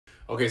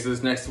Okay, so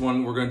this next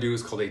one we're gonna do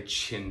is called a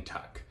chin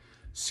tuck.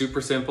 Super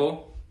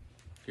simple.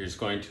 You're just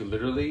going to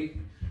literally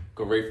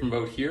go right from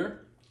about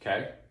here,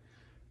 okay?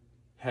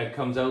 Head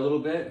comes out a little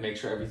bit, make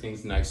sure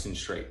everything's nice and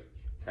straight,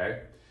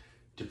 okay?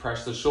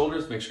 Depress the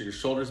shoulders, make sure your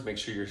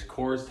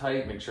core is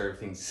tight, make sure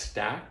everything's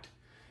stacked.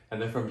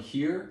 And then from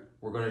here,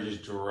 we're gonna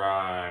just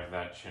drive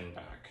that chin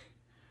back.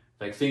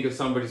 Like think of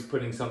somebody's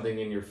putting something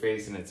in your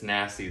face and it's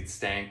nasty, it's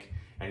stank,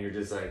 and you're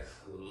just like,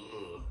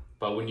 ugh.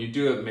 But when you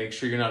do it, make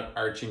sure you're not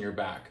arching your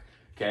back,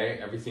 okay?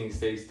 Everything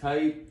stays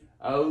tight,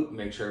 out,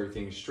 make sure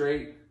everything's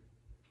straight,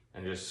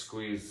 and just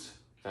squeeze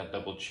that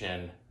double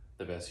chin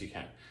the best you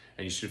can.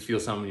 And you should feel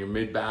some in your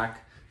mid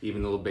back,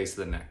 even the little base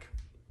of the neck.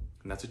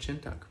 And that's a chin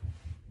tuck.